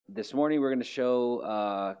This morning we're going to show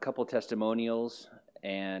a couple testimonials,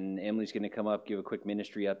 and Emily's going to come up, give a quick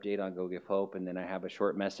ministry update on Go Give Hope, and then I have a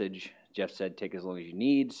short message. Jeff said take as long as you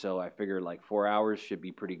need, so I figure like 4 hours should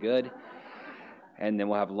be pretty good. And then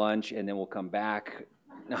we'll have lunch, and then we'll come back.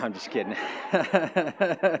 No, I'm just kidding.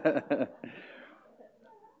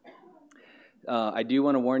 I do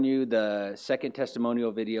want to warn you, the second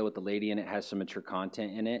testimonial video with the lady in it has some mature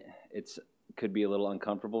content in it. It could be a little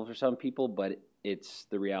uncomfortable for some people, but it's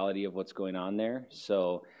the reality of what's going on there.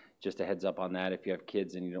 So just a heads up on that. If you have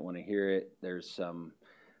kids and you don't want to hear it, there's some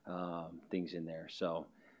things in there. So,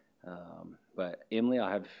 but Emily, I'll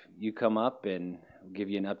have you come up and give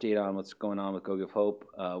you an update on what's going on with Go Give Hope.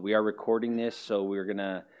 We are recording this, so we're going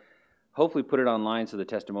to hopefully put it online so the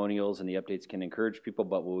testimonials and the updates can encourage people,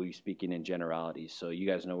 but we'll be speaking in generalities. So you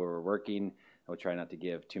guys know where we're working. We'll try not to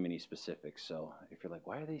give too many specifics. So if you're like,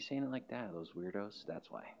 why are they saying it like that, those weirdos? That's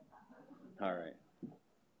why. All right.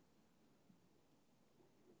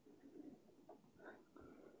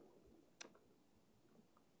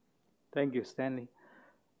 Thank you, Stanley.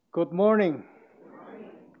 Good morning.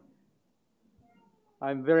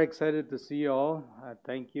 I'm very excited to see you all.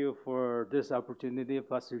 Thank you for this opportunity,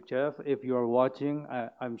 Pastor Jeff. If you are watching,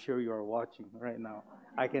 I'm sure you are watching right now.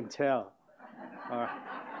 I can tell.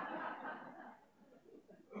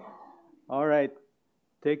 All right.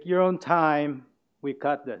 Take your own time. We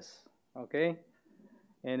got this, okay?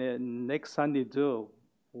 And next Sunday too,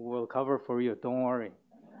 we'll cover for you. Don't worry.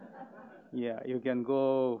 Yeah, you can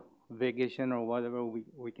go vacation or whatever.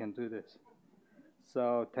 We can do this.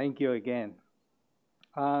 So thank you again.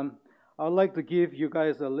 I'd like to give you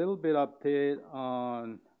guys a little bit update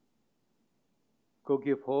on Go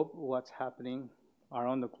Give Hope, what's happening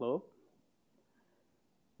around the globe.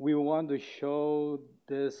 We want to show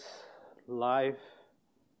this live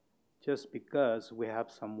just because we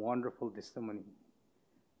have some wonderful testimony.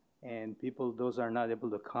 And people, those are not able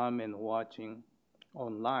to come and watching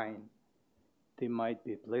online, they might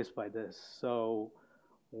be blessed by this. So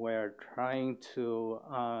we're trying to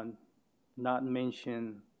not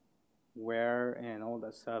mention where and all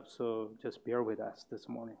that stuff, so just bear with us this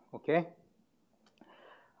morning, okay?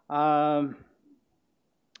 I'll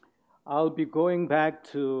be going back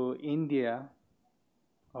to India.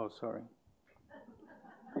 Oh, sorry.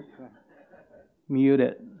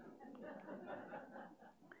 Muted.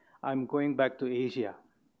 I'm going back to Asia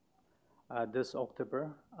this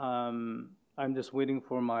October. I'm just waiting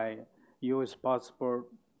for my U.S. passport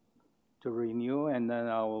to renew, and then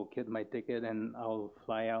I will get my ticket and I'll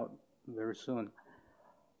fly out very soon.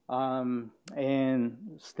 And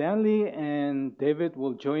Stanley and David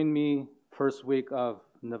will join me first week of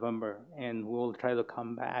November, and we'll try to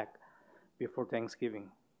come back before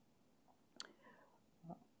Thanksgiving.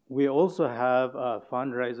 We also have a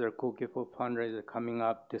fundraiser, Go Give Hope fundraiser, coming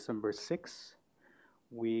up December 6th.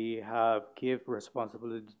 We have give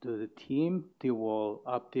responsibility to the team. They will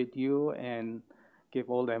update you and give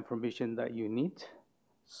all the information that you need.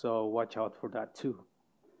 So watch out for that too.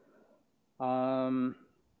 Go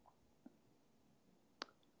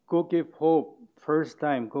Give Hope, first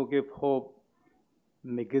time Go Give Hope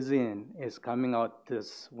magazine is coming out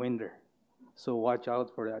this winter. So watch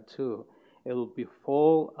out for that too. It will be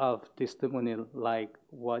full of testimony like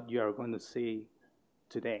what you are going to see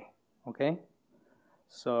today, okay?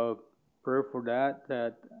 So pray for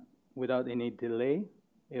that without any delay,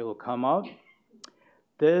 it will come out.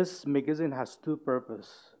 This magazine has two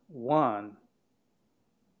purposes. One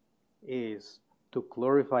is to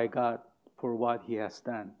glorify God for what He has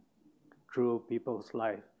done through people's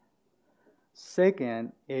life.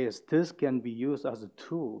 Second is this can be used as a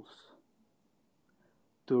tools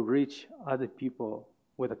to reach other people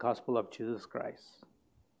with the gospel of Jesus Christ.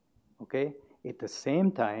 Okay? At the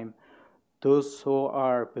same time, those who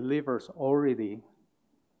are believers already,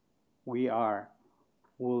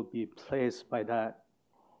 will be blessed by that,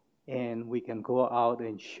 and we can go out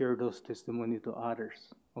and share those testimony to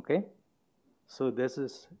others. Okay? So this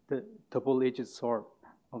is the double-edged sword.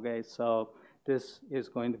 Okay? So this is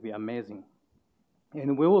going to be amazing.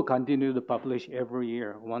 And we will continue to publish every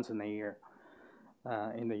year, once in a year,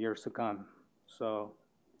 in the years to come. So,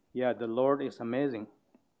 yeah, the Lord is amazing.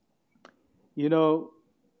 You know,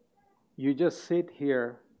 you just sit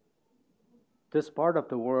here, this part of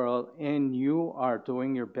the world, and you are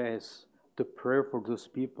doing your best to pray for those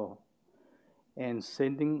people and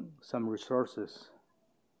sending some resources.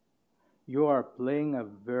 You are playing a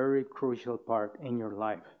very crucial part in your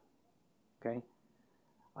life. Okay?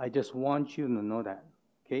 I just want you to know that.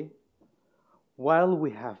 Okay? While we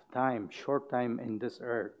have time, short time in this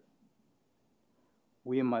earth,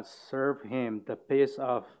 we must serve Him the best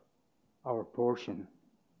of our portion.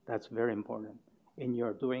 That's very important. And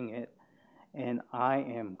you're doing it. And I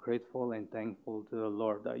am grateful and thankful to the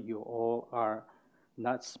Lord that you all are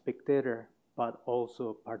not spectator, but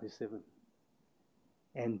also participant.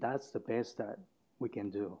 And that's the best that we can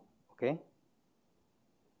do, okay?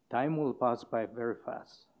 Time will pass by very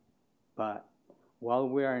fast. But while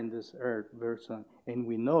we are in this earth, very soon, and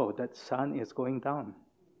we know that sun is going down.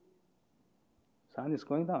 Sun is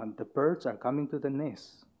going down. The birds are coming to the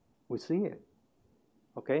nest. We see it,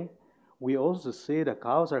 okay? We also see the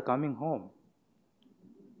cows are coming home.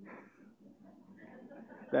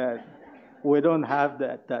 That we don't have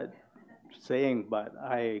that saying, but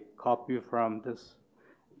I copy from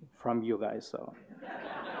you guys. So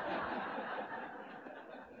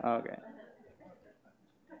okay,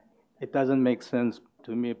 it doesn't make sense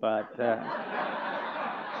to me, but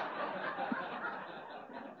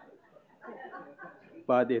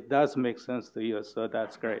it does make sense to you. So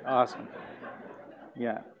that's great, awesome.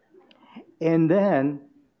 Yeah, and then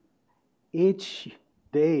each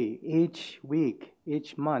day, each week,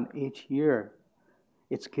 each month, each year,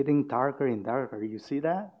 it's getting darker and darker. You see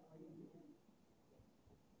that?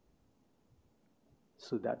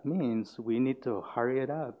 So that means we need to hurry it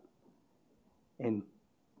up and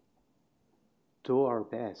do our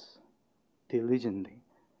best diligently.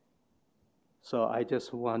 So I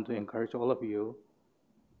just want to encourage all of you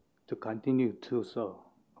to continue to do so.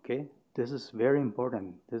 Okay? This is very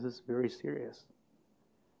important. This is very serious.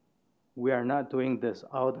 We are not doing this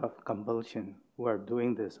out of compulsion. We are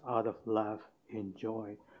doing this out of love and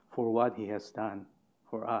joy for what He has done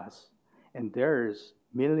for us. And there's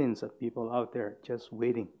millions of people out there just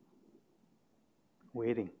waiting.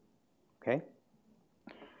 Okay?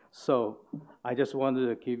 So I just wanted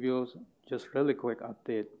to give you just really quick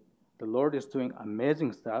update. The Lord is doing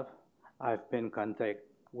amazing stuff. I've been in contact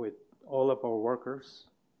with all of our workers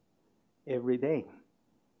every day.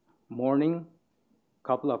 Morning,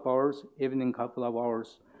 couple of hours, evening, couple of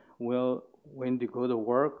hours. Well, when they go to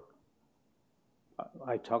work,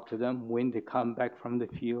 I talk to them. When they come back from the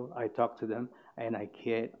field, I talk to them, and I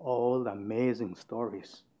get all the amazing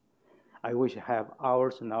stories. I wish I have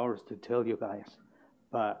hours and hours to tell you guys,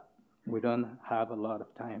 but we don't have a lot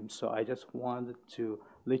of time. So I just wanted to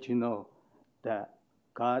let you know that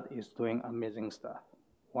God is doing amazing stuff,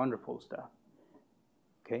 wonderful stuff.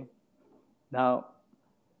 Okay? Now,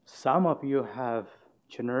 some of you have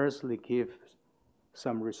generously give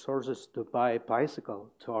some resources to buy a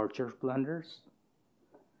bicycle to our church planters.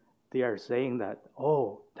 They are saying that,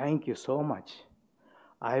 oh, thank you so much.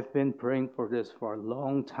 I've been praying for this for a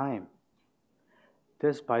long time.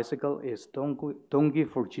 This bicycle is donkey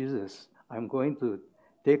for Jesus. I'm going to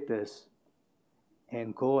take this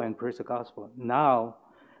and go and preach the gospel. Now,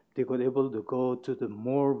 they could able to go to the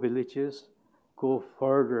more villages, go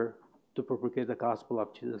further to propagate the gospel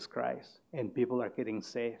of Jesus Christ. And people are getting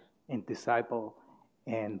saved and disciple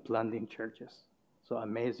and planting churches. So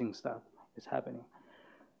amazing stuff is happening.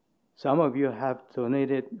 Some of you have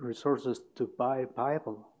donated resources to buy a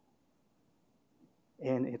Bible.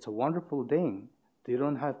 And it's a wonderful thing. They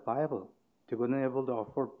don't have Bible. They weren't able to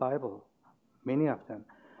afford Bible, many of them.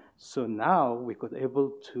 So now we could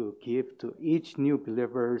able to give to each new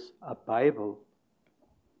believers a Bible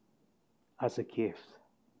as a gift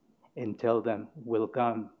and tell them,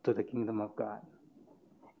 welcome to the kingdom of God.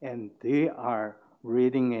 And they are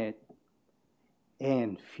reading it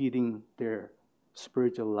and feeding their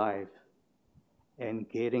spiritual life and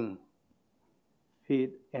getting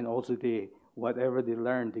feed, and also whatever they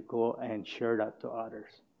learn, they go and share that to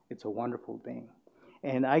others. It's a wonderful thing.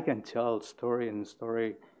 And I can tell story and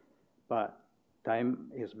story, but time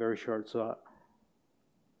is very short. So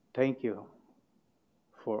thank you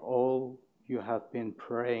for all you have been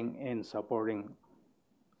praying and supporting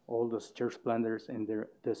all those church planters in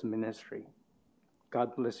this ministry.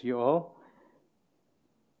 God bless you all.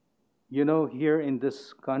 You know, here in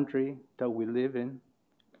this country that we live in,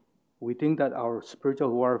 we think that our spiritual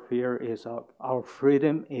warfare is our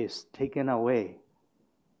freedom is taken away.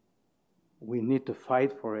 We need to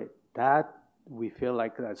fight for it. That we feel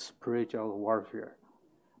like that's spiritual warfare.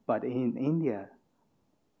 But in India,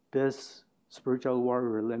 this spiritual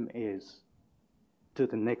warfare realm is to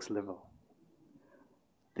the next level.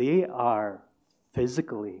 They are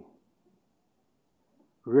physically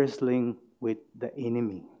wrestling with the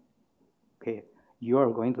enemy. Okay, you are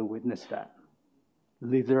going to witness that.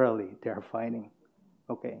 Literally, they are fighting.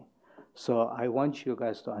 Okay, so I want you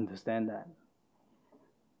guys to understand that.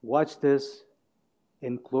 Watch this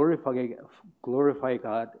and glorify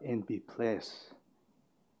God and be blessed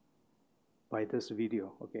by this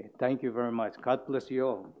video. Okay, thank you very much. God bless you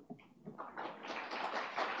all.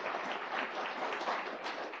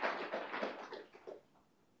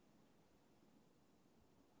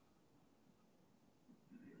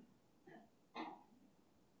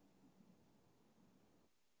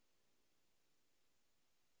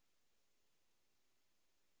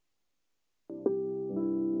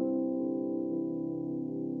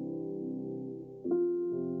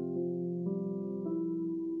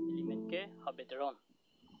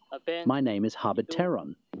 My name is Habit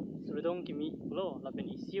Teron,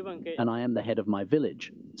 and I am the head of my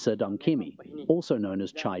village, Serdang Kimi, also known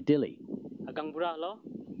as Chai Dili.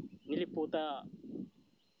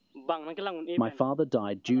 My father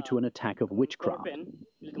died due to an attack of witchcraft,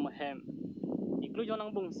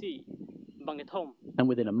 and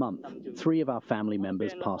within a month, 3 of our family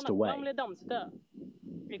members passed away.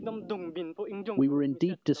 We were in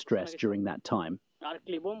deep distress during that time,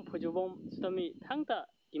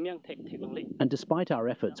 and despite our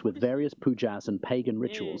efforts with various pujas and pagan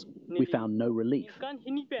rituals, we found no relief.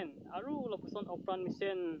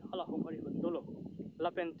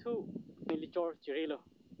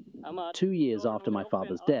 2 years after my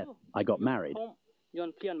father's death, I got married.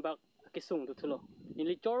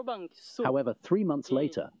 However, 3 months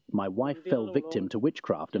later, my wife fell victim to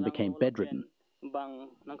witchcraft and became bedridden.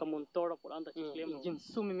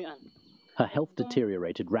 Her health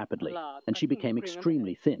deteriorated rapidly, and she became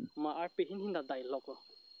extremely thin.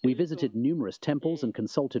 We visited numerous temples and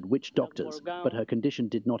consulted witch doctors, but her condition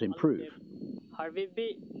did not improve.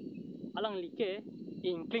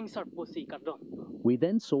 We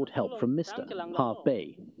then sought help from Mr. Harv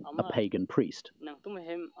Bey, a pagan priest.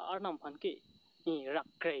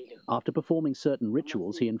 After performing certain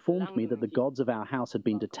rituals, he informed me that the gods of our house had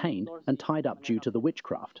been detained and tied up due to the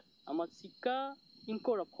witchcraft.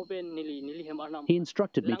 He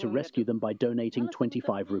instructed me to rescue them by donating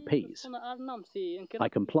 25 rupees. I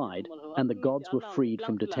complied, and the gods were freed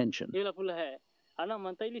from detention.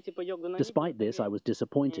 Despite this, I was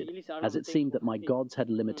disappointed, as it seemed that my gods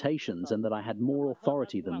had limitations and that I had more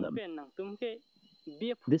authority than them.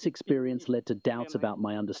 This experience led to doubts about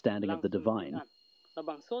my understanding of the divine.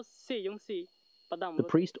 The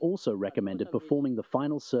priest also recommended performing the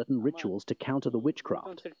final certain rituals to counter the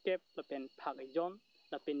witchcraft.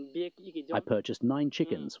 I purchased 9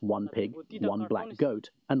 chickens, 1 pig, 1 black goat,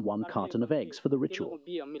 and 1 carton of eggs for the ritual.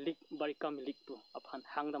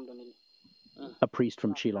 A priest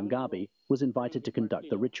from Chilongabi was invited to conduct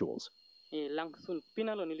the rituals.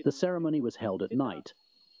 The ceremony was held at night.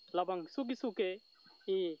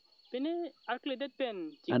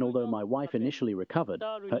 And although my wife initially recovered,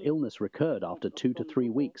 her illness recurred after 2 to 3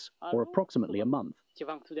 weeks, or approximately a month.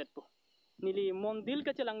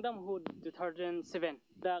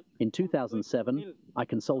 In 2007, I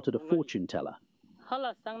consulted a fortune teller.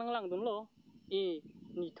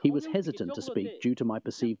 He was hesitant to speak due to my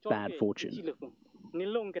perceived bad fortune.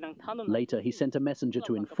 Later, he sent a messenger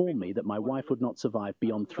to inform me that my wife would not survive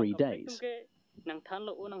beyond 3 days.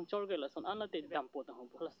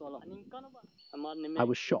 I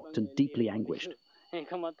was shocked and deeply anguished,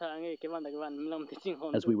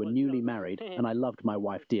 as we were newly married and I loved my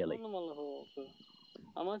wife dearly.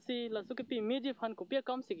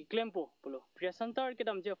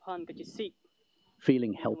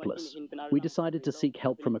 Feeling helpless, we decided to seek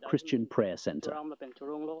help from a Christian prayer center.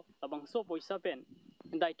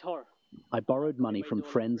 I borrowed money from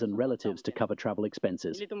friends and relatives to cover travel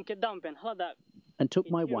expenses and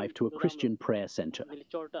took my wife to a Christian prayer center.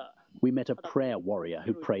 We met a prayer warrior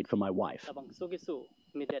who prayed for my wife.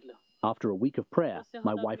 After a week of prayer,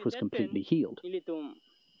 my wife was completely healed.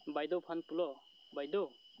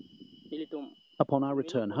 Upon our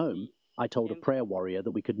return home, I told a prayer warrior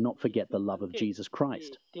that we could not forget the love of Jesus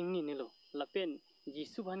Christ.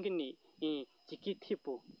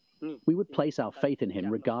 We would place our faith in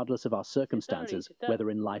him regardless of our circumstances,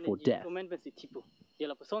 whether in life or death.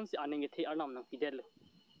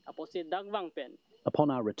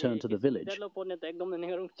 Upon our return to the village,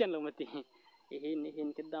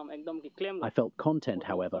 I felt content,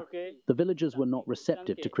 however. The villagers were not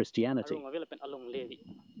receptive to Christianity.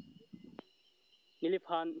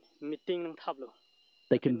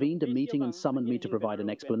 They convened a meeting and summoned me to provide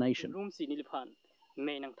an explanation.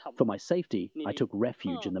 For my safety, I took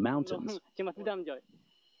refuge in the mountains.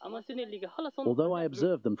 Although I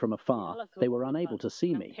observed them from afar, they were unable to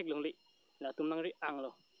see me.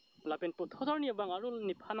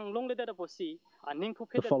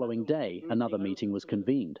 The following day, another meeting was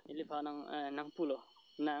convened.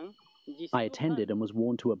 I attended and was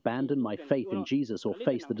warned to abandon my faith in Jesus or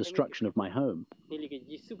face the destruction of my home.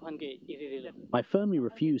 I firmly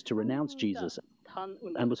refused to renounce Jesus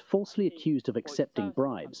and was falsely accused of accepting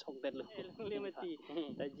bribes.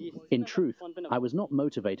 In truth, I was not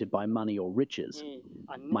motivated by money or riches.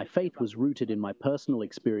 My faith was rooted in my personal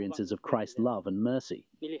experiences of Christ's love and mercy.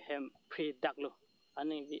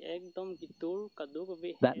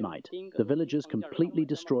 That night, the villagers completely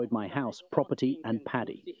destroyed my house, property, and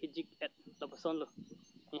paddy.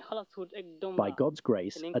 By God's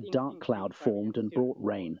grace, a dark cloud formed and brought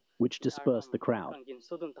rain, which dispersed the crowd.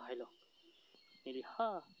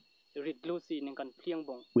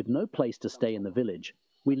 With no place to stay in the village,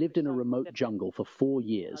 we lived in a remote jungle for 4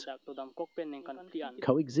 years,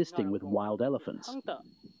 coexisting with wild elephants.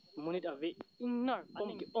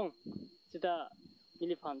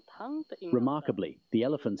 Remarkably, the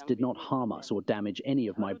elephants did not harm us or damage any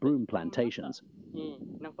of my broom plantations,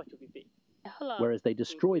 whereas they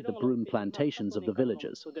destroyed the broom plantations of the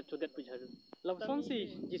villagers.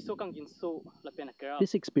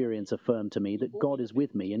 This experience affirmed to me that God is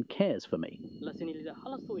with me and cares for me.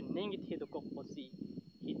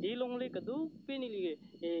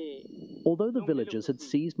 Although the villagers had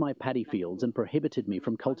seized my paddy fields and prohibited me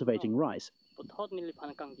from cultivating rice,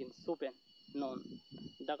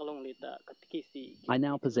 I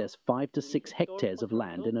now possess 5 to 6 hectares of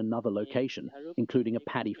land in another location, including a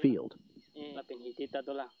paddy field.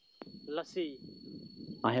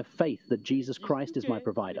 I have faith that Jesus Christ is my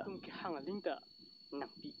provider.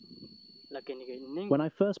 When I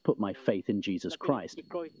first put my faith in Jesus Christ,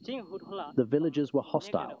 the villagers were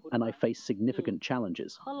hostile and I faced significant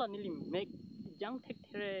challenges.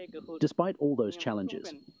 Despite all those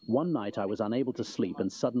challenges, one night I was unable to sleep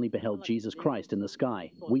and suddenly beheld Jesus Christ in the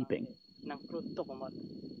sky, weeping.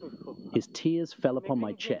 His tears fell upon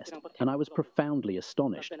my chest, and I was profoundly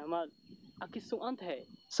astonished.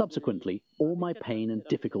 Subsequently, all my pain and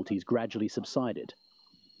difficulties gradually subsided.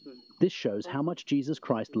 This shows how much Jesus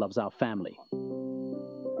Christ loves our family.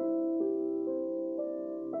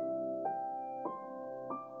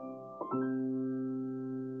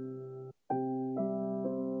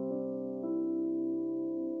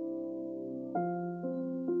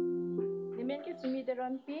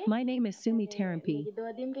 My name is Sumi Tarampi,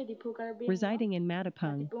 residing in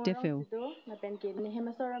Matapang, Diffu.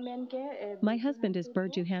 My husband is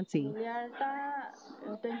Burju Hansi.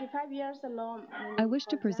 I wish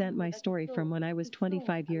to present my story from when I was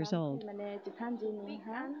 25 years old.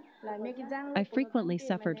 I frequently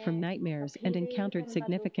suffered from nightmares and encountered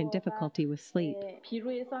significant difficulty with sleep.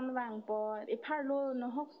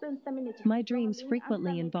 My dreams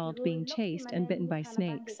frequently involved being chased and bitten by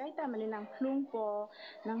snakes,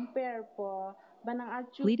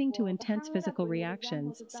 leading to intense physical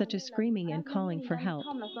reactions such as screaming and calling for help.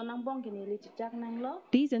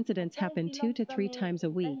 These incidents happened 2 to 3 times a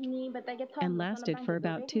week and lasted for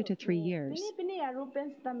about 2 to 3 years.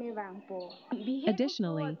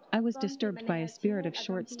 Additionally, I was disturbed by a spirit of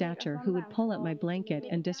short stature who would pull at my blanket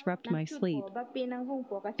and disrupt my sleep,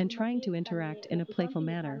 and trying to interact in a playful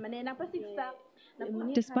manner.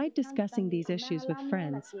 Despite discussing these issues with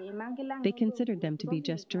friends, they considered them to be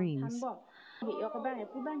just dreams.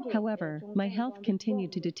 However, my health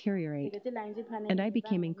continued to deteriorate, and I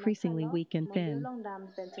became increasingly weak and thin.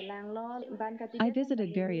 I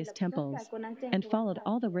visited various temples and followed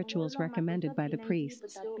all the rituals recommended by the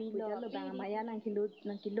priests.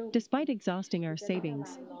 Despite exhausting our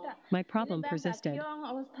savings, my problem persisted.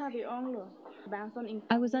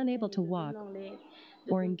 I was unable to walk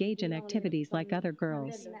or engage in activities like other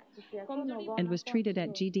girls, and was treated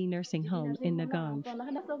at GD Nursing Home in Nagong.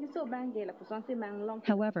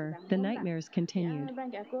 However, the nightmares continued.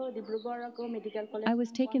 I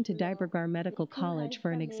was taken to Dibrugarh Medical College for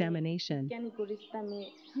an examination,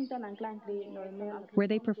 where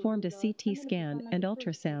they performed a CT scan and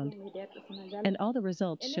ultrasound, and all the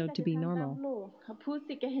results showed to be normal.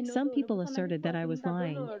 Some people asserted that I was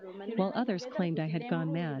lying, while others claimed I had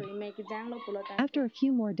gone mad. After a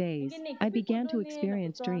few more days, I began to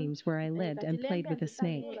experience dreams where I lived and played with a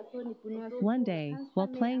snake. One day, while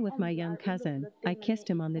playing with my young cousin, I kissed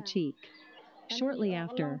him on the cheek. Shortly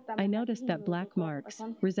after, I noticed that black marks,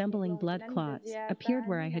 resembling blood clots, appeared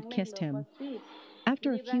where I had kissed him.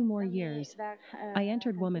 After a few more years, I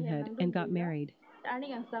entered womanhood and got married.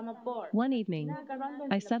 One evening,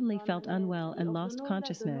 I suddenly felt unwell and lost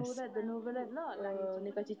consciousness.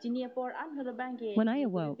 When I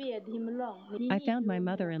awoke, I found my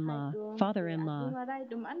mother-in-law, father-in-law,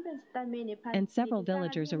 and several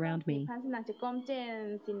villagers around me.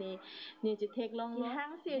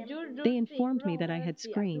 They informed me that I had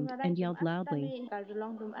screamed and yelled loudly.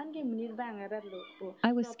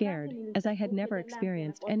 I was scared, as I had never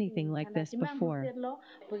experienced anything like this before.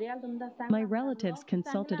 My relatives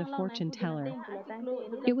consulted a fortune teller.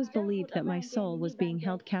 It was believed that my soul was being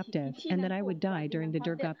held captive and that I would die during the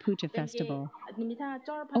Durga Puja festival.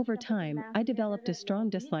 Over time, I developed a strong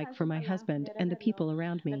dislike for my husband and the people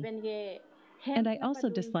around me. And I also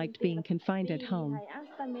disliked being confined at home.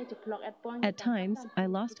 At times, I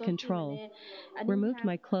lost control, removed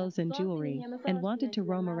my clothes and jewelry, and wanted to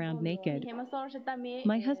roam around naked.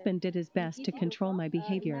 My husband did his best to control my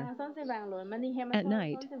behavior. At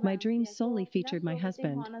night, my dreams solely featured my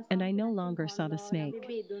husband, and I no longer saw the snake.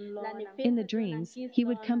 In the dreams, he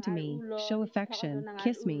would come to me, show affection,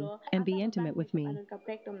 kiss me, and be intimate with me.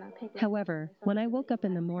 However, when I woke up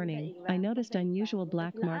in the morning, I noticed unusual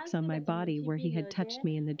black marks on my body where he had touched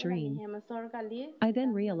me in the dream. I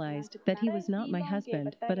then realized that he was not my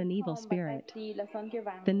husband, but an evil spirit.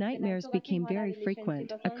 The nightmares became very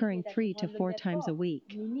frequent, occurring 3 to 4 times a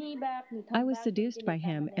week. I was seduced by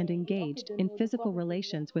him and engaged in physical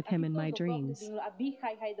relations with him in my dreams.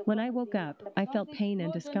 When I woke up, I felt pain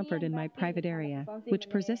and discomfort in my private area, which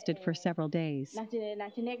persisted for several days.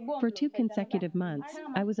 For 2 consecutive months,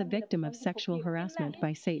 I was a victim of sexual harassment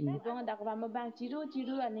by Satan.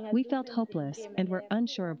 We felt hopeless and were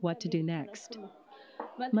unsure of what to do next.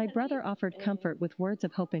 My brother offered comfort with words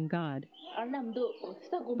of hope in God,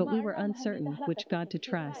 but we were uncertain which God to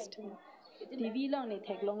trust.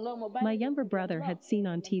 My younger brother had seen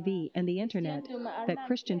on TV and the internet that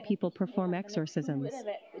Christian people perform exorcisms.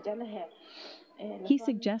 He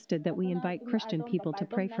suggested that we invite Christian people to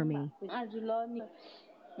pray for me.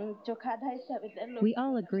 We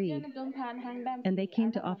all agreed, and they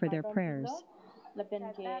came to offer their prayers.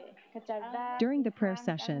 During the prayer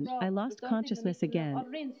session, I lost consciousness again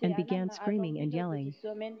and began screaming and yelling.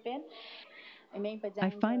 I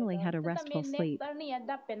finally had a restful sleep.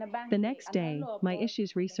 The next day, my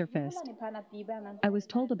issues resurfaced. I was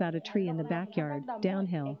told about a tree in the backyard,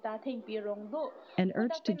 downhill, and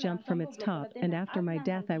urged to jump from its top, and after my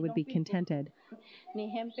death I would be contented.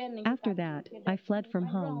 After that, I fled from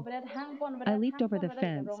home. I leaped over the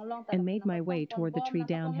fence and made my way toward the tree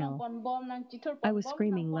downhill. I was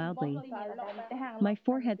screaming loudly. My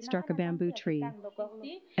forehead struck a bamboo tree,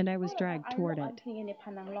 and I was dragged toward it.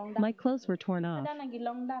 My clothes were torn off,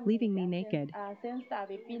 leaving me naked.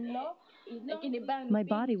 My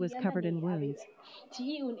body was covered in wounds.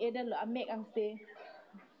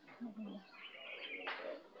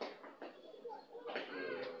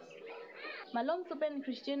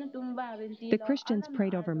 The Christians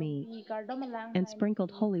prayed over me and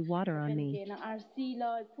sprinkled holy water on me.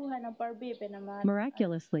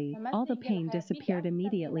 Miraculously, all the pain disappeared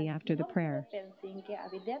immediately after the prayer.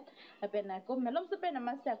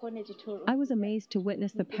 I was amazed to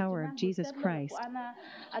witness the power of Jesus Christ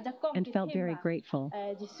and felt very grateful.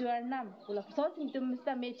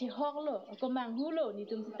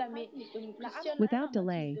 Without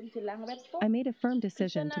delay, I made a firm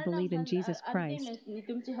decision to believe in Jesus Christ,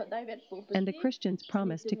 and the Christians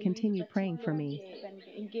promised to continue praying for me.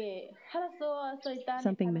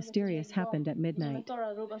 Something mysterious happened at midnight.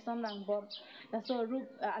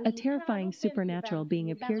 A terrifying supernatural being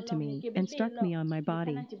appeared to me and struck me on my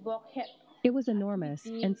body. It was enormous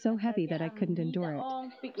and so heavy that I couldn't endure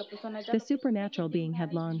it. The supernatural being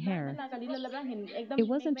had long hair. It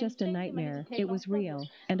wasn't just a nightmare, it was real,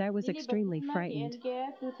 and I was extremely frightened.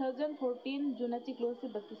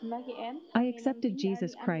 I accepted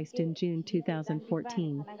Jesus Christ in June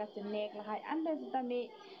 2014.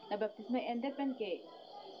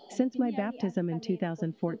 Since my baptism in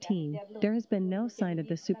 2014, there has been no sign of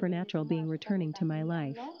the supernatural being returning to my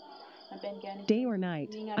life. Day or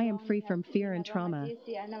night, I am free from fear and trauma.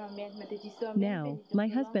 Now, my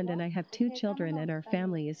husband and I have 2 children, and our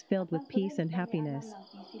family is filled with peace and happiness.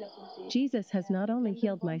 Jesus has not only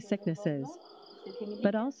healed my sicknesses,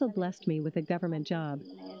 but also blessed me with a government job.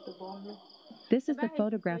 This is the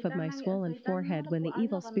photograph of my swollen forehead when the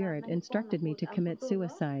evil spirit instructed me to commit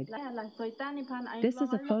suicide. This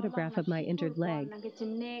is a photograph of my injured leg.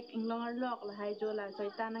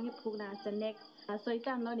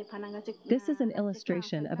 This is an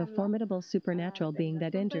illustration of a formidable supernatural being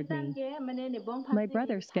that injured me. My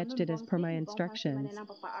brother sketched it as per my instructions.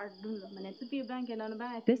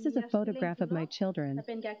 This is a photograph of my children.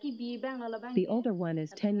 The older one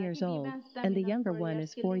is 10 years old, and the younger one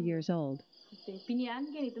is 4 years old.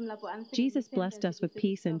 Jesus blessed us with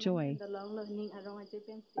peace and joy.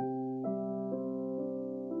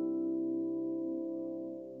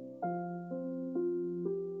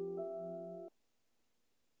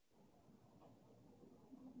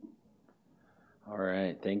 All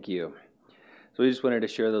right, thank you. So we just wanted to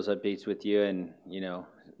share those updates with you and,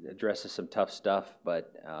 address some tough stuff,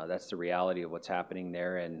 but that's the reality of what's happening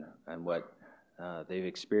there and what they've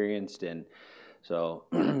experienced. And so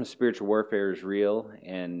spiritual warfare is real,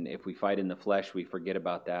 and if we fight in the flesh, we forget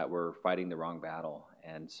about that. We're fighting the wrong battle.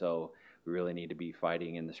 And so we really need to be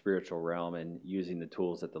fighting in the spiritual realm and using the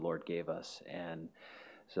tools that the Lord gave us. And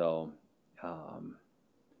so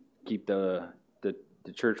keep the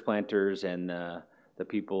church planters and the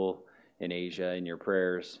people in Asia in your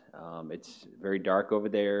prayers. It's very dark over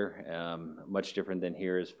there, much different than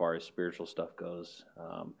here as far as spiritual stuff goes.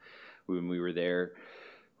 When we were there,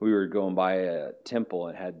 we were going by a temple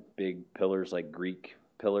and had big pillars, like Greek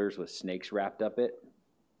pillars with snakes wrapped up it.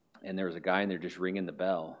 And there was a guy in there just ringing the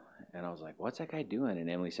bell. And I was like, what's that guy doing? And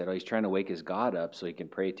Emily said, oh, he's trying to wake his God up so he can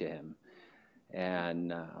pray to him.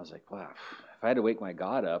 And I was like, wow, if I had to wake my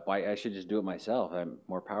God up, I should just do it myself. I'm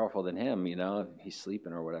more powerful than him, you know, if he's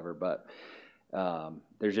sleeping or whatever. But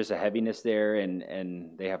there's just a heaviness there,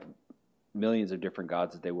 and they have millions of different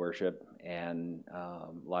gods that they worship. And a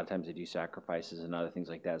lot of times they do sacrifices and other things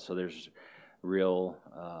like that. So there's real,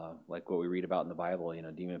 like what we read about in the Bible, you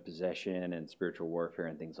know, demon possession and spiritual warfare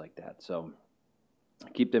and things like that. So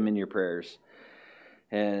keep them in your prayers.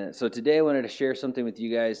 And so today I wanted to share something with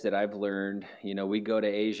you guys that I've learned. You know, we go to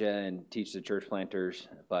Asia and teach the church planters,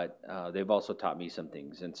 but they've also taught me some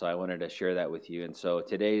things. And so I wanted to share that with you. And so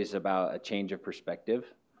today is about a change of perspective.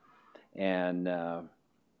 And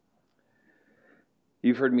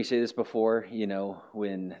you've heard me say this before, you know,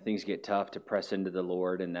 when things get tough, to press into the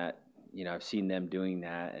Lord, and that, you know, I've seen them doing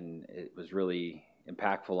that, and it was really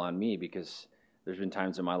impactful on me, because there's been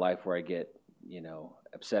times in my life where I get, you know,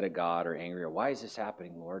 upset at God or angry, or why is this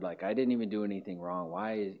happening, Lord? Like, I didn't even do anything wrong.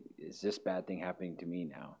 Why is this bad thing happening to me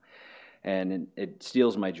now? And it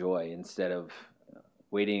steals my joy, instead of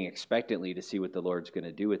waiting expectantly to see what the Lord's going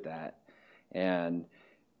to do with that. And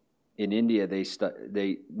in India,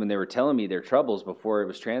 when they were telling me their troubles before it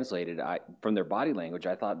was translated, from their body language,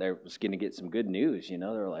 I thought they was going to get some good news. You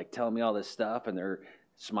know, they're like telling me all this stuff, and they're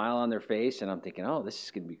smile on their face, and I'm thinking, oh, this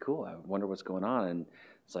is going to be cool. I wonder what's going on. And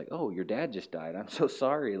it's like, oh, your dad just died. I'm so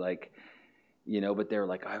sorry. Like, you know, but they're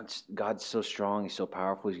like, oh, God's so strong. He's so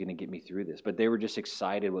powerful. He's going to get me through this. But they were just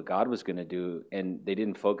excited what God was going to do. And they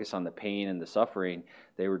didn't focus on the pain and the suffering.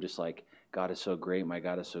 They were just like, God is so great. My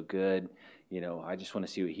God is so good. You know, I just want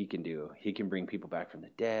to see what he can do. He can bring people back from the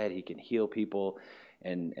dead. He can heal people.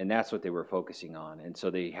 And that's what they were focusing on. And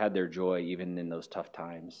so they had their joy even in those tough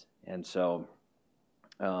times. And so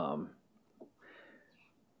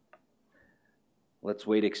let's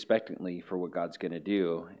wait expectantly for what God's going to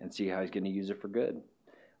do and see how he's going to use it for good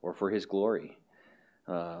or for his glory.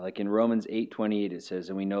 Like in Romans 8:28, it says,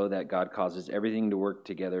 and we know that God causes everything to work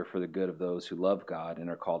together for the good of those who love God and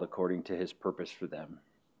are called according to his purpose for them.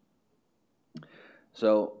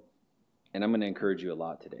 So, and I'm going to encourage you a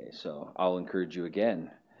lot today, so I'll encourage you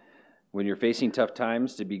again. When you're facing tough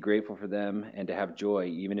times, to be grateful for them and to have joy,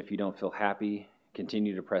 even if you don't feel happy,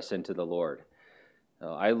 continue to press into the Lord.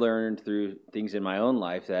 I learned through things in my own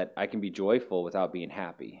life that I can be joyful without being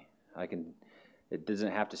happy. It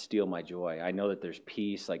doesn't have to steal my joy. I know that there's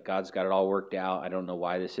peace, like God's got it all worked out. I don't know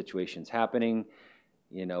why this situation's happening,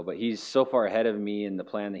 you know, but he's so far ahead of me in the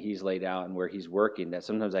plan that he's laid out and where he's working that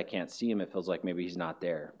sometimes I can't see him. It feels like maybe he's not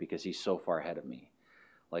there because he's so far ahead of me.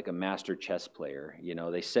 Like a master chess player, you know,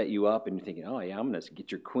 they set you up and you're thinking, oh yeah, I'm going to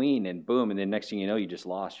get your queen, and boom, and then next thing you know, you just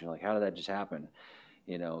lost. You're like, how did that just happen?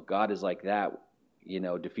 You know, God is like that, you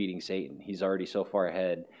know, defeating Satan. He's already so far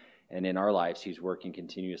ahead, and in our lives, he's working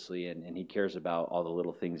continuously, and he cares about all the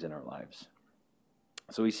little things in our lives.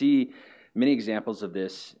 So we see many examples of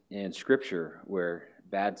this in Scripture where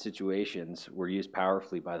bad situations were used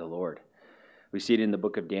powerfully by the Lord. We see it in the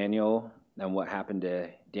book of Daniel and what happened to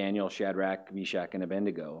Daniel, Shadrach, Meshach, and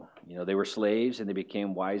Abednego. You know, they were slaves, and they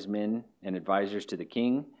became wise men and advisors to the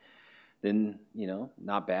king. Then, you know,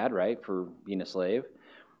 not bad, right, for being a slave.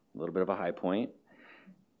 A little bit of a high point.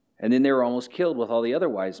 And then they were almost killed with all the other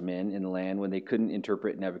wise men in the land when they couldn't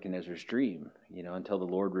interpret Nebuchadnezzar's dream, you know, until the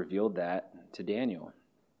Lord revealed that to Daniel.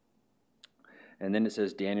 And then it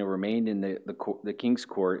says Daniel remained in the king's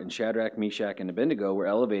court, and Shadrach, Meshach, and Abednego were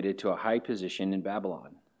elevated to a high position in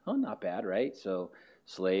Babylon. Oh, not bad, right? So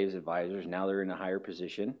slaves, advisors, now they're in a higher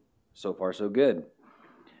position. So far, so good.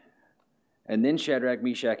 And then Shadrach,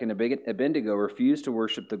 Meshach, and Abednego refused to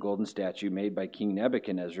worship the golden statue made by King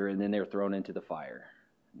Nebuchadnezzar, and then they were thrown into the fire.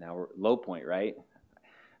 Now we're low point, right?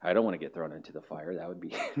 I don't want to get thrown into the fire. That would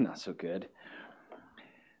be not so good.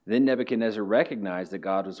 Then Nebuchadnezzar recognized that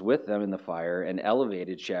God was with them in the fire and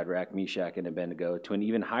elevated Shadrach, Meshach, and Abednego to an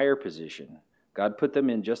even higher position. God put them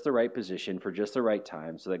in just the right position for just the right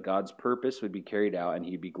time so that God's purpose would be carried out and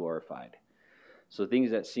he'd be glorified. So things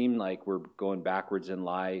that seem like we're going backwards in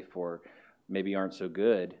life or maybe aren't so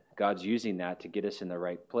good, God's using that to get us in the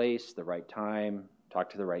right place, the right time, talk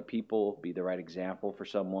to the right people, be the right example for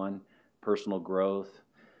someone, personal growth,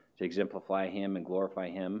 to exemplify him and glorify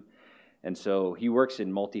him. And so he works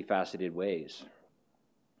in multifaceted ways.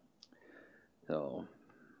 So,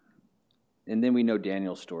 and then we know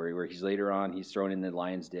Daniel's story, where he's thrown in the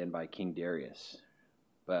lion's den by King Darius.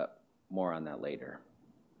 But more on that later.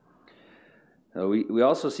 We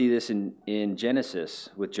also see this in Genesis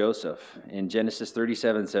with Joseph. In Genesis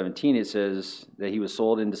 37:17, it says that he was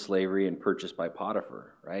sold into slavery and purchased by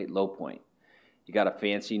Potiphar, right? Low point. He got a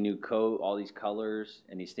fancy new coat, all these colors,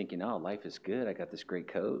 and he's thinking, oh, life is good. I got this great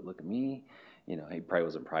coat. Look at me. He probably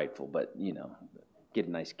wasn't prideful, but, get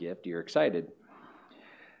a nice gift. You're excited.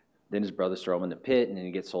 Then his brothers throw him in the pit, and then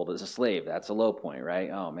he gets sold as a slave. That's a low point, right?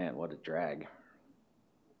 Oh, man, what a drag.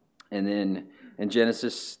 And then in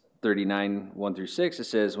Genesis 39, 1-6, it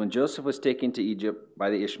says, when Joseph was taken to Egypt by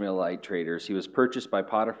the Ishmaelite traders, he was purchased by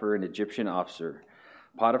Potiphar, an Egyptian officer.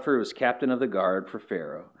 Potiphar was captain of the guard for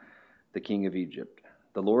Pharaoh, the king of Egypt.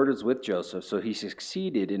 The Lord was with Joseph, so he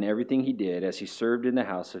succeeded in everything he did as he served in the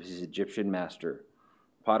house of his Egyptian master.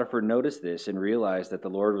 Potiphar noticed this and realized that the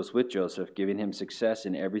Lord was with Joseph, giving him success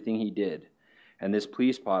in everything he did. And this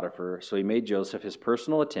pleased Potiphar, so he made Joseph his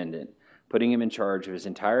personal attendant, putting him in charge of his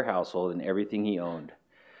entire household and everything he owned.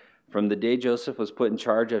 From the day Joseph was put in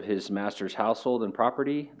charge of his master's household and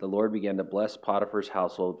property, the Lord began to bless Potiphar's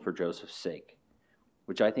household for Joseph's sake,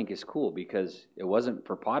 which I think is cool because it wasn't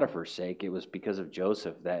for Potiphar's sake, it was because of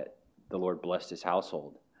Joseph that the Lord blessed his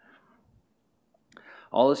household.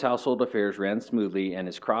 All his household affairs ran smoothly, and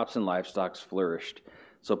his crops and livestock flourished.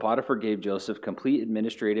 So Potiphar gave Joseph complete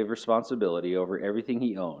administrative responsibility over everything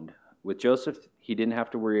he owned. With Joseph, he didn't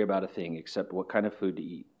have to worry about a thing except what kind of food to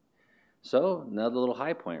eat. So, another little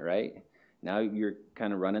high point, right? Now you're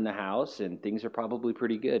kind of running the house, and things are probably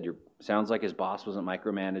pretty good. Sounds like his boss wasn't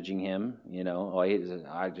micromanaging him, Oh,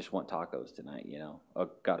 I just want tacos tonight, Oh,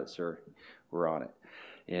 got it, sir. We're on it,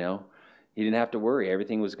 He didn't have to worry.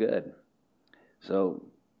 Everything was good. So,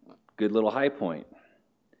 good little high point.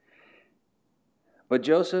 But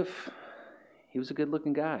Joseph, he was a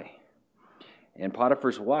good-looking guy. And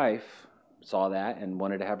Potiphar's wife saw that and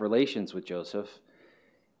wanted to have relations with Joseph.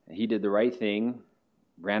 He did the right thing,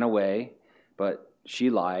 ran away, but she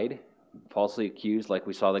lied, falsely accused, like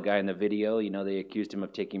we saw the guy in the video. They accused him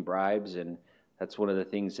of taking bribes, and that's one of the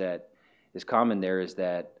things that is common there is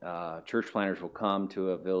that church planners will come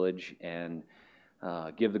to a village and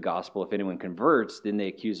give the gospel. If anyone converts, then they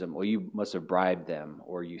accuse them, well, you must have bribed them,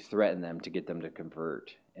 or you threatened them to get them to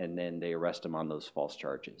convert, and then they arrest them on those false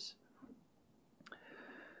charges.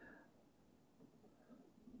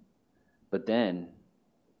 But then,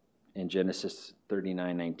 in Genesis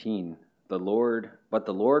 39:19, the Lord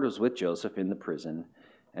was with Joseph in the prison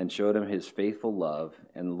and showed him his faithful love,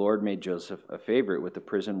 and the Lord made Joseph a favorite with the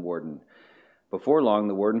prison warden. Before long,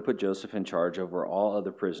 the warden put Joseph in charge over all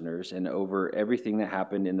other prisoners and over everything that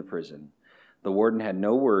happened in the prison. The warden had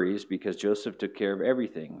no worries because Joseph took care of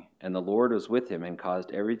everything, and the Lord was with him and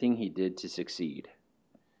caused everything he did to succeed.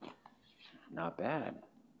 Not bad.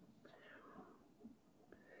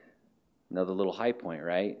 Another little high point,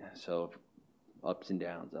 right? So ups and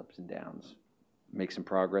downs. Make some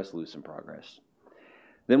progress, lose some progress.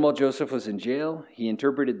 Then while Joseph was in jail, he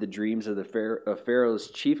interpreted the dreams of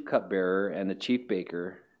Pharaoh's chief cupbearer and the chief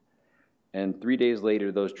baker, and 3 days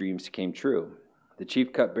later those dreams came true. The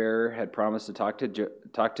chief cupbearer had promised to talk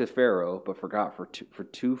to Pharaoh, but forgot for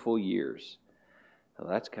 2 full years. So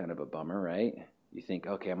that's kind of a bummer, right? You think,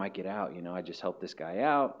 okay, I might get out. I just helped this guy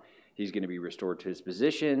out. He's going to be restored to his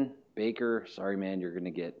position. Baker, sorry, man, you're going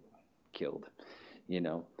to get killed.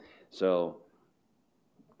 So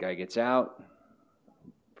guy gets out,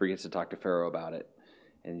 forgets to talk to Pharaoh about it,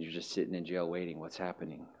 and you're just sitting in jail waiting. What's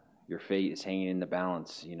happening? Your fate is hanging in the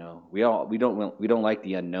balance. We don't like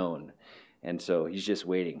the unknown, and so he's just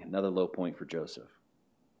waiting. Another low point for Joseph.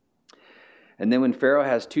 And then when Pharaoh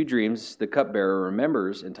has 2 dreams, the cupbearer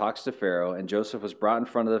remembers and talks to Pharaoh, and Joseph was brought in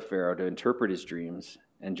front of the Pharaoh to interpret his dreams.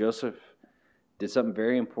 And Joseph did something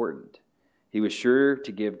very important. He was sure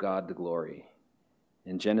to give God the glory.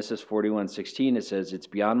 In Genesis 41:16, it says, "It's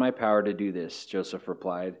beyond my power to do this," Joseph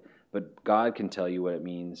replied, "but God can tell you what it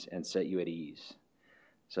means and set you at ease."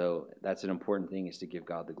 So that's an important thing, is to give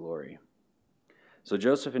God the glory. So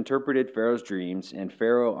Joseph interpreted Pharaoh's dreams, and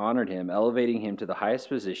Pharaoh honored him, elevating him to the highest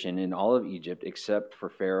position in all of Egypt except for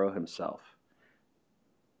Pharaoh himself.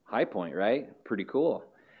 High point, right? Pretty cool.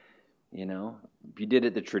 If you did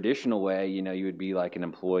it the traditional way, you would be like an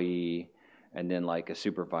employee, and then like a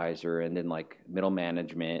supervisor, and then like middle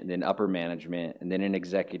management, and then upper management, and then an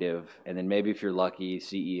executive, and then maybe if you're lucky,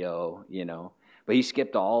 CEO, But he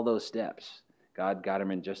skipped all those steps. God got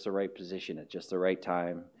him in just the right position at just the right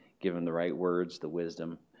time, give him the right words, the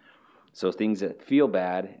wisdom. So things that feel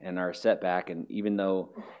bad and are a setback, and even though,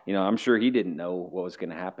 I'm sure he didn't know what was going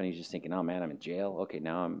to happen. He's just thinking, oh man, I'm in jail. Okay,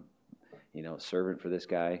 now I'm, a servant for this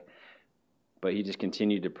guy. But he just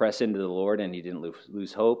continued to press into the Lord, and he didn't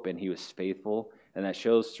lose hope, and he was faithful. And that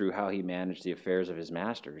shows through how he managed the affairs of his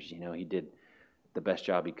masters. He did the best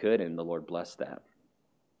job he could, and the Lord blessed that.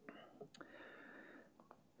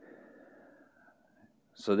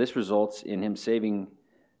 So this results in him saving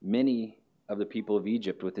many of the people of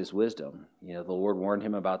Egypt with his wisdom. The Lord warned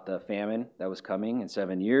him about the famine that was coming in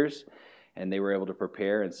 7 years, and they were able to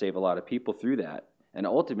prepare and save a lot of people through that. And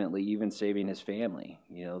ultimately, even saving his family,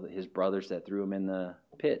 his brothers that threw him in the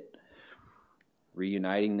pit,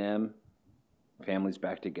 reuniting them, families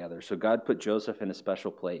back together. So God put Joseph in a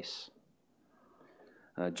special place.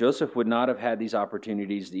 Joseph would not have had these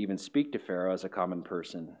opportunities to even speak to Pharaoh as a common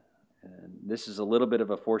person. And this is a little bit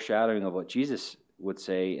of a foreshadowing of what Jesus would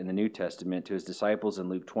say in the New Testament to his disciples in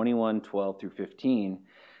Luke 21:12-15,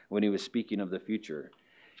 when he was speaking of the future.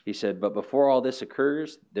 He said, "But before all this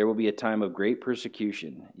occurs, there will be a time of great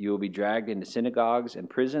persecution. You will be dragged into synagogues and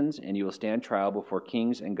prisons, and you will stand trial before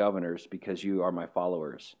kings and governors because you are my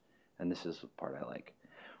followers." And this is the part I like.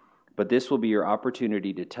 "But this will be your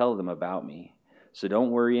opportunity to tell them about me. So don't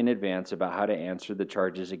worry in advance about how to answer the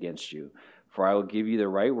charges against you, for I will give you the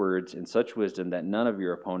right words and such wisdom that none of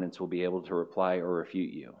your opponents will be able to reply or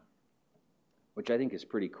refute you." Which I think is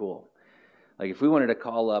pretty cool. Like if we wanted to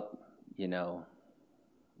call up,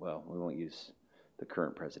 well, we won't use the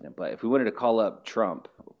current president, but if we wanted to call up Trump,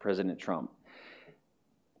 President Trump,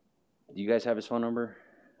 do you guys have his phone number?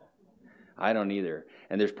 I don't either.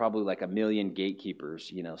 And there's probably like 1 million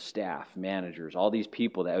gatekeepers, staff, managers, all these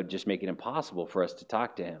people that would just make it impossible for us to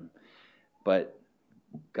talk to him. But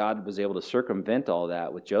God was able to circumvent all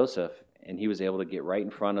that with Joseph, and he was able to get right in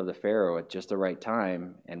front of the Pharaoh at just the right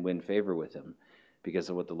time and win favor with him because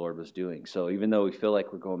of what the Lord was doing. So even though we feel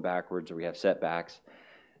like we're going backwards or we have setbacks,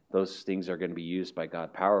 those things are going to be used by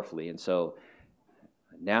God powerfully. And so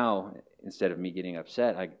now, instead of me getting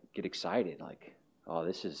upset, I get excited. Like, oh,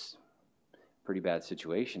 this is a pretty bad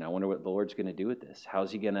situation. I wonder what the Lord's going to do with this.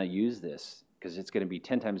 How's he going to use this? Because it's going to be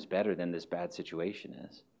 10 times better than this bad situation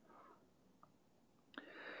is.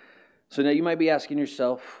 So now you might be asking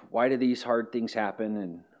yourself, why do these hard things happen?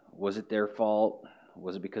 And was it their fault?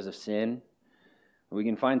 Was it because of sin? We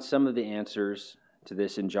can find some of the answers to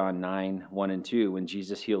this in John 9:1-2, when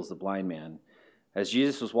Jesus heals the blind man. As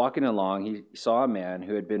Jesus was walking along, he saw a man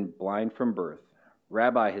who had been blind from birth.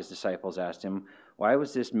 "Rabbi," his disciples asked him, "why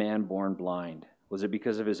was this man born blind? Was it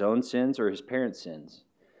because of his own sins or his parents' sins?"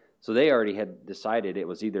 So they already had decided it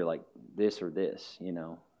was either like this or this,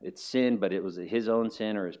 It's sin, but it was his own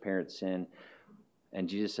sin or his parents' sin. And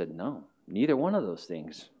Jesus said, no, neither one of those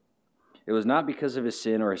things. "It was not because of his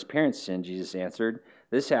sin or his parents' sin," Jesus answered.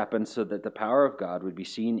 "This happened so that the power of God would be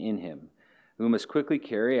seen in him. We must quickly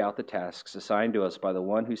carry out the tasks assigned to us by the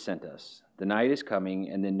one who sent us. The night is coming,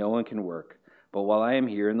 and then no one can work. But while I am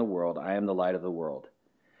here in the world, I am the light of the world."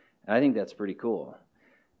 And I think that's pretty cool.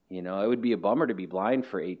 It would be a bummer to be blind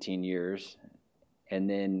for 18 years, and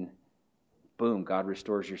then, boom, God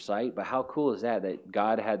restores your sight. But how cool is that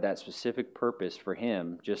God had that specific purpose for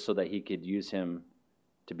him just so that he could use him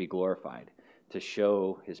to be glorified, to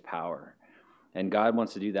show his power. And God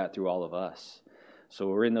wants to do that through all of us. So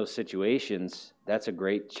we're in those situations. That's a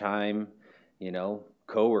great time.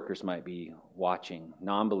 Coworkers might be watching,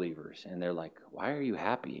 non-believers, and they're like, "Why are you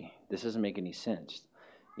happy? This doesn't make any sense."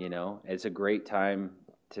 It's a great time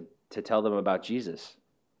to tell them about Jesus.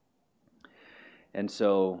 And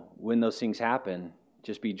so when those things happen,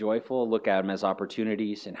 just be joyful, look at them as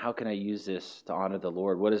opportunities, and how can I use this to honor the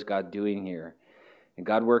Lord? What is God doing here? And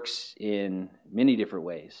God works in many different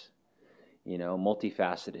ways,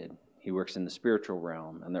 multifaceted. He works in the spiritual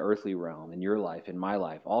realm, in the earthly realm, in your life, in my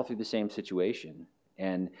life, all through the same situation.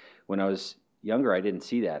 And when I was younger, I didn't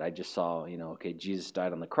see that. I just saw, okay, Jesus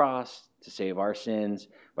died on the cross to save our sins,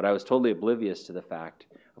 but I was totally oblivious to the fact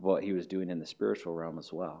of what he was doing in the spiritual realm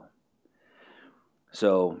as well.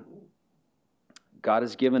 So God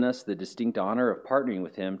has given us the distinct honor of partnering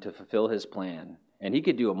with him to fulfill his plan. And he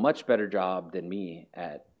could do a much better job than me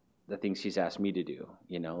at the things he's asked me to do,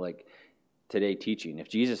 like today teaching. If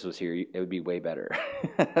Jesus was here, it would be way better.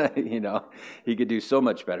 He could do so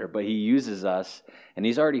much better, but he uses us, and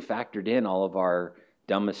he's already factored in all of our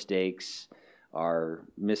dumb mistakes, our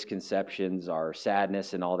misconceptions, our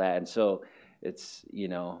sadness, and all that. And so it's,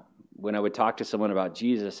 when I would talk to someone about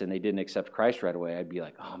Jesus and they didn't accept Christ right away, I'd be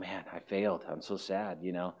like, oh man, I failed. I'm so sad,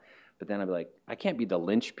 But then I'd be like, I can't be the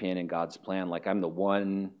linchpin in God's plan. Like I'm the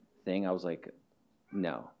one thing. I was like,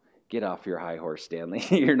 no, Get off your high horse, Stanley.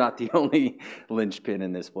 You're not the only linchpin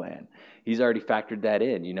in this plan. He's already factored that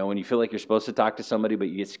in. You know, when you feel like you're supposed to talk to somebody, but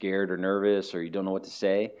you get scared or nervous or you don't know what to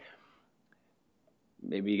say,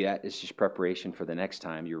 maybe that is just preparation for the next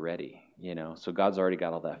time you're ready, you know. So God's already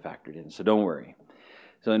got all that factored in, so don't worry.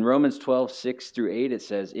 So in Romans 12:6-8, it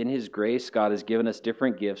says, in his grace, God has given us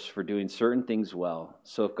different gifts for doing certain things well.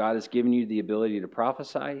 So if God has given you the ability to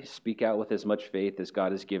prophesy, speak out with as much faith as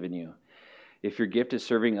God has given you. If your gift is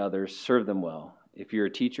serving others, serve them well. If you're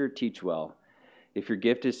a teacher, teach well. If your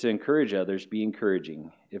gift is to encourage others, be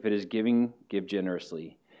encouraging. If it is giving, give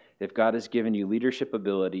generously. If God has given you leadership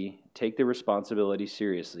ability, take the responsibility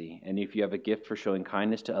seriously. And if you have a gift for showing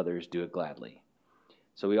kindness to others, do it gladly.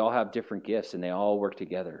 So we all have different gifts, and they all work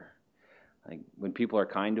together. Like when people are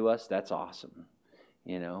kind to us, that's awesome.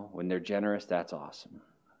 You know, when they're generous, that's awesome.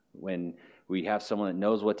 When we have someone that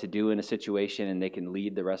knows what to do in a situation and they can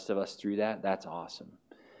lead the rest of us through that, that's awesome.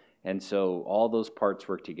 And so all those parts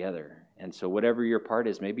work together. And so whatever your part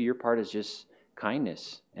is, maybe your part is just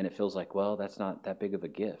kindness, and it feels like, well, that's not that big of a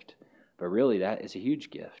gift. But really, that is a huge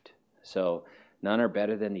gift. So none are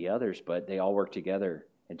better than the others, but they all work together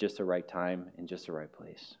at just the right time in just the right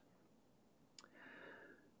place.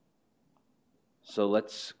 So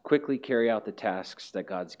let's quickly carry out the tasks that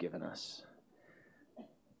God's given us.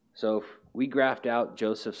 So if we graphed out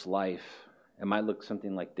Joseph's life, it might look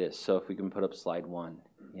something like this. So if we can put up slide 1.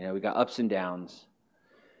 You know, we got ups and downs,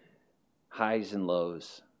 highs and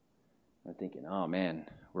lows. I'm thinking, oh man,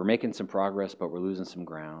 we're making some progress, but we're losing some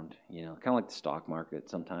ground. You know, kind of like the stock market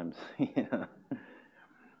sometimes. Yeah.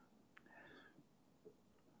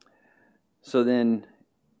 So then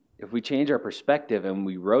if we change our perspective and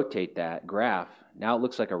we rotate that graph, now it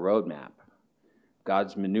looks like a roadmap.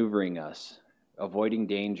 God's maneuvering us, avoiding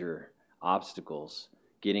danger, obstacles,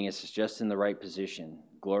 getting us just in the right position,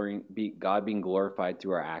 God being glorified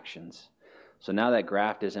through our actions. So now that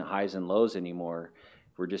graph isn't highs and lows anymore.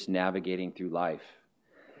 We're just navigating through life.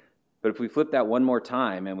 But if we flip that one more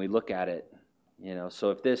time and we look at it, you know, so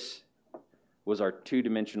if this was our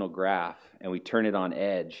two-dimensional graph and we turn it on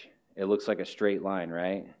edge, it looks like a straight line,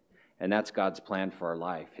 right? And that's God's plan for our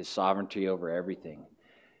life, his sovereignty over everything.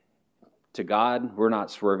 To God, we're not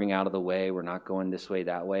swerving out of the way. We're not going this way,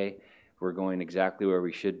 that way. We're going exactly where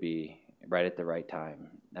we should be right at the right time.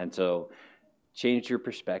 And so change your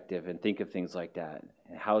perspective and think of things like that.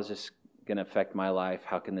 How is this going to affect my life?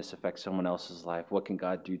 How can this affect someone else's life? What can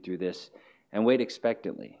God do through this? And wait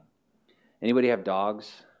expectantly. Anybody have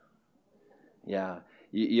dogs? Yeah.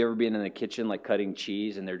 You ever been in the kitchen like cutting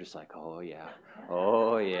cheese and they're just like, oh yeah,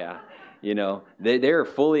 oh yeah. You know, they're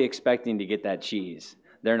fully expecting to get that cheese.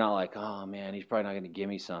 They're not like, oh man, he's probably not going to give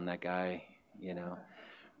me some, that guy, you know.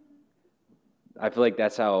 I feel like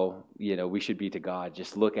that's how, you know, we should be to God.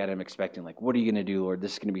 Just look at him expecting, like, what are you going to do, Lord?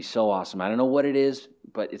 This is going to be so awesome. I don't know what it is,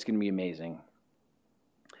 but it's going to be amazing.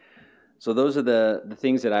 So those are the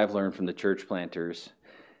things that I've learned from the church planters.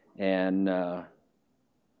 And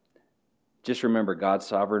just remember, God's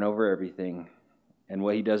sovereign over everything. And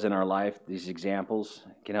what he does in our life, these examples,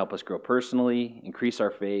 can help us grow personally, increase our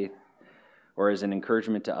faith, or as an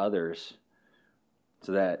encouragement to others,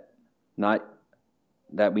 so that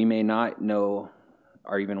we may not know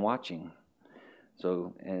are even watching.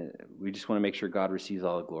 So we just want to make sure God receives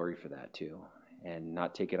all the glory for that too, and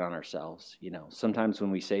not take it on ourselves. You know, sometimes when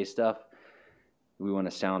we say stuff, we want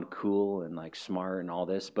to sound cool and like smart and all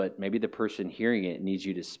this, but maybe the person hearing it needs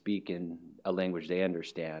you to speak in a language they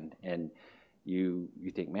understand. And you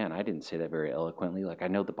think, man, I didn't say that very eloquently. Like, I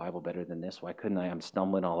know the Bible better than this. Why couldn't I? I'm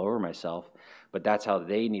stumbling all over myself. But that's how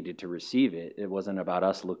they needed to receive it. It wasn't about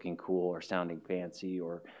us looking cool or sounding fancy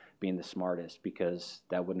or being the smartest, because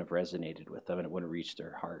that wouldn't have resonated with them and it wouldn't have reached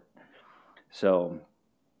their heart. So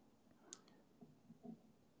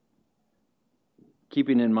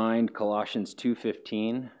keeping in mind Colossians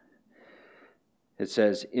 2:15, it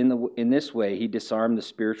says, in this way he disarmed the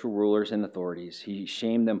spiritual rulers and authorities. He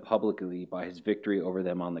shamed them publicly by his victory over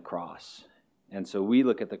them on the cross. And so we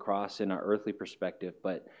look at the cross in our earthly perspective,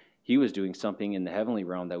 but he was doing something in the heavenly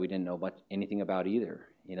realm that we didn't know anything about either.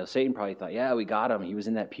 You know, Satan probably thought, yeah, we got him. He was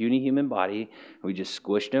in that puny human body. We just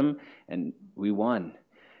squished him and we won.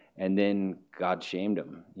 And then God shamed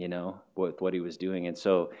him, you know, with what he was doing. And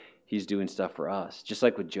so he's doing stuff for us. Just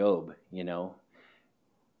like with Job, you know.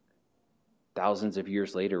 Thousands of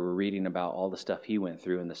years later, we're reading about all the stuff he went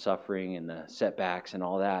through and the suffering and the setbacks and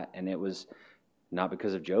all that. And it was not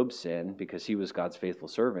because of Job's sin, because he was God's faithful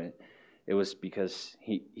servant. It was because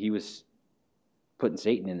he was putting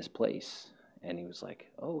Satan in his place. And he was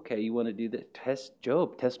like, oh, okay, you want to do that? Test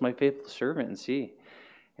Job, test my faithful servant and see.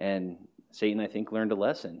 And Satan, I think, learned a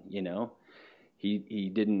lesson, you know.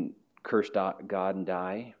 He didn't curse God and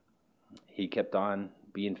die. He kept on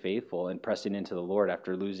being faithful and pressing into the Lord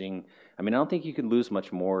after losing. I mean, I don't think you could lose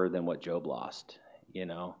much more than what Job lost, you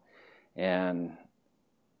know. And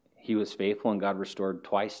he was faithful, and God restored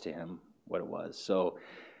twice to him what it was. So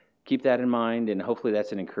keep that in mind, and hopefully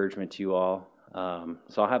that's an encouragement to you all.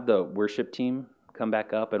 So I'll have the worship team come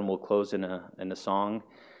back up, and we'll close in a song.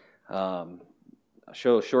 I'll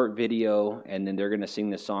show a short video, and then they're going to sing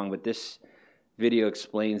the song. But this video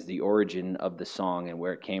explains the origin of the song and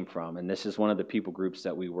where it came from. And this is one of the people groups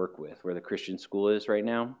that we work with, where the Christian school is right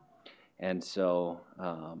now. And so,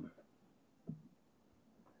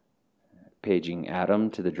 paging Adam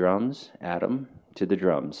to the drums. Adam to the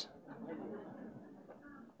drums.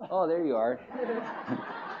 Oh, there you are.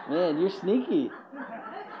 Man, you're sneaky.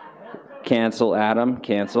 Cancel, Adam.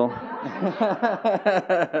 Cancel.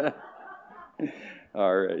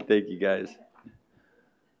 All right. Thank you, guys.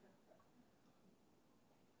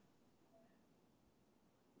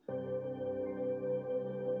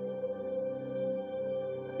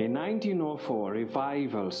 In 1904,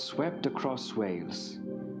 revival swept across Wales.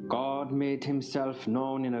 God made himself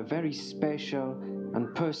known in a very special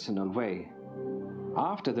and personal way.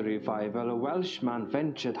 After the revival, a Welshman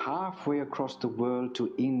ventured halfway across the world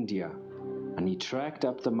to India, and he trekked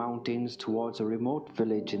up the mountains towards a remote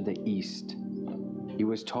village in the east. He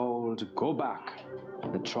was told, "Go back.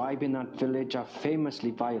 The tribe in that village are famously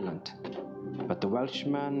violent." But the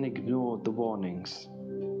Welshman ignored the warnings,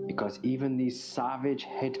 because even these savage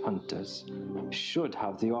headhunters should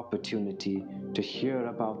have the opportunity to hear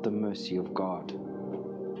about the mercy of God.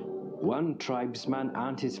 One tribesman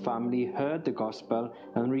and his family heard the gospel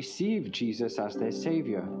and received Jesus as their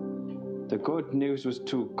Savior. The good news was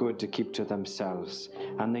too good to keep to themselves,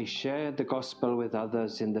 and they shared the gospel with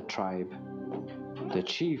others in the tribe. The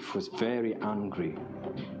chief was very angry,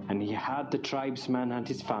 and he had the tribesman and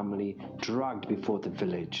his family dragged before the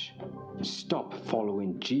village. "Stop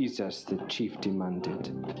following Jesus," the chief demanded.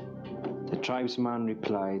 The tribesman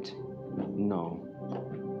replied, "No,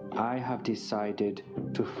 I have decided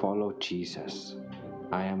to follow Jesus.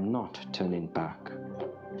 I am not turning back."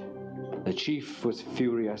 The chief was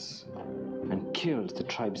furious and killed the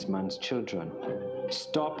tribesman's children.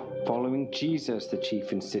 "Stop following Jesus," the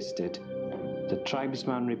chief insisted. The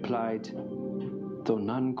tribesman replied, "Though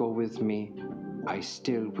none go with me, I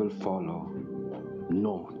still will follow.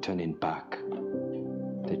 No turning back."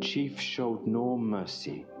 The chief showed no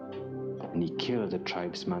mercy, and he killed the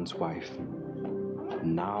tribesman's wife.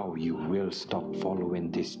 "Now you will stop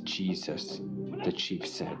following this Jesus," the chief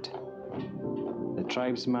said. The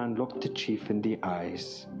tribesman looked the chief in the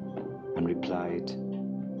eyes and replied,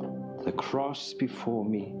 "The cross before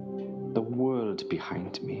me, the world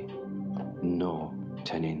behind me. No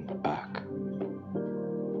turning back."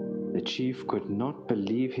 The chief could not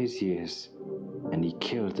believe his ears, and he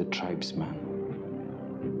killed the tribesman.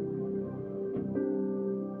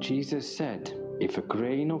 Jesus said, "If a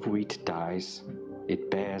grain of wheat dies, it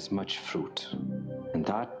bears much fruit." And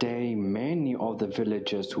that day, many of the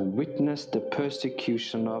villagers who witnessed the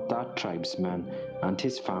persecution of that tribesman and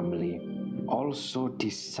his family also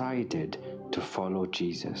decided to follow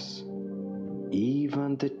Jesus.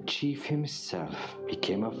 Even the chief himself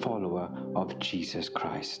became a follower of Jesus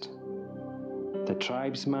Christ. The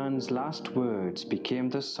tribesman's last words became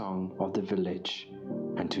the song of the village,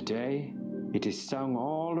 and today it is sung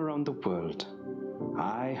all around the world.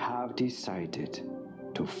 I have decided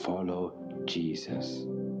to follow Jesus.